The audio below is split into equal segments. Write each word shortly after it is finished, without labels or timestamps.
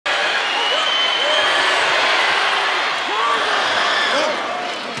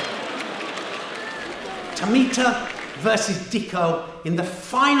Tamita versus Diko in the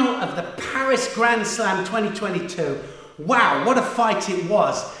final of the Paris Grand Slam 2022. Wow, what a fight it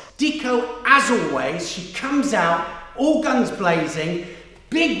was. Diko, as always, she comes out, all guns blazing,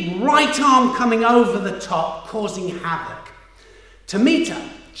 big right arm coming over the top, causing havoc. Tamita,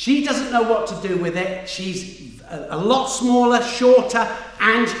 she doesn't know what to do with it. She's a lot smaller, shorter,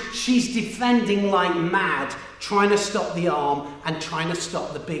 and she's defending like mad, trying to stop the arm and trying to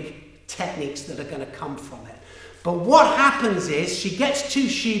stop the big techniques that are going to come from it. But what happens is she gets two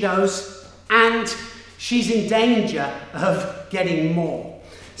shidos and she's in danger of getting more.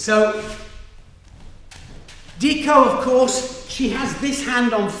 So Diko, of course, she has this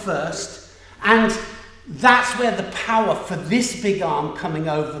hand on first, and that's where the power for this big arm coming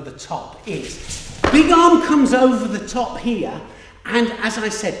over the top is. Big arm comes over the top here, and as I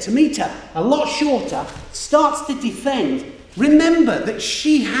said, Tamita, a lot shorter, starts to defend. Remember that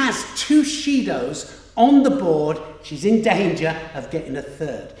she has two shidos on the board. She's in danger of getting a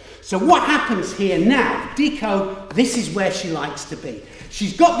third. So what happens here now? Diko, this is where she likes to be.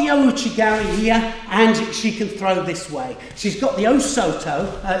 She's got the ouchigari here, and she can throw this way. She's got the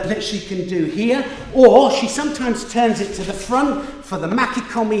osoto that she can do here, or she sometimes turns it to the front for the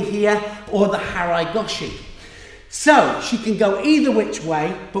makikomi here, or the haraigoshi. So she can go either which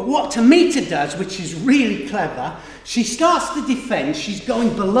way, but what Tamita does, which is really clever, she starts to defend. She's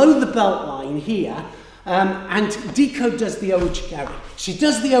going below the belt line here, and Diko does the ouchigari. She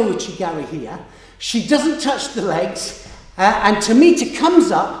does the ouchigari here. She doesn't touch the legs. And Tamita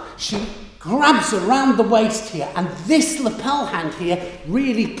comes up, she grabs around the waist here, and this lapel hand here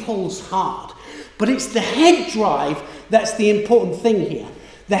really pulls hard. But it's the head drive that's the important thing here.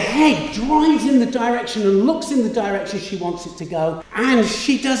 The head drives in the direction and looks in the direction she wants it to go, and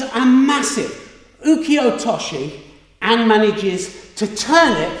she does a massive uki-otoshi and manages to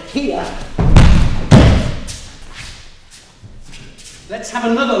turn it here. Let's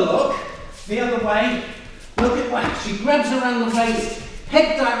have another look the other way. Look at that, she grabs around the waist,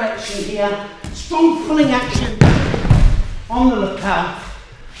 head direction here, strong pulling action on the lapel,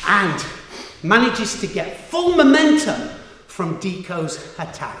 and manages to get full momentum from Diko's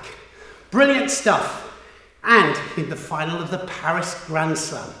attack. Brilliant stuff. And in the final of the Paris Grand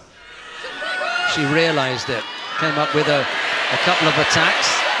Slam. She realised it, came up with a couple of attacks.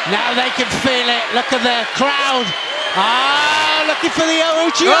 Now they can feel it, look at the crowd. Ah, looking for the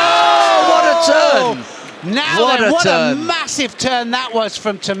ouchi. Oh, what a turn! Now what a massive turn that was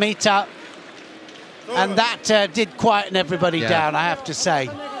from Tamita. And that did quieten everybody down, I have to say.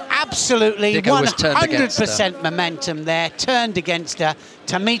 Absolutely 100% momentum there, turned against her.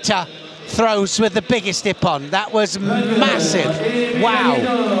 Tamita throws with the biggest ippon. That was massive. Wow.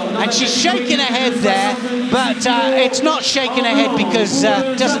 And she's shaking her head there, but it's not shaking her head because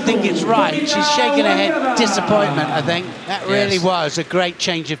doesn't think it's right. She's shaking her head disappointment, I think. That really was a great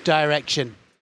change of direction.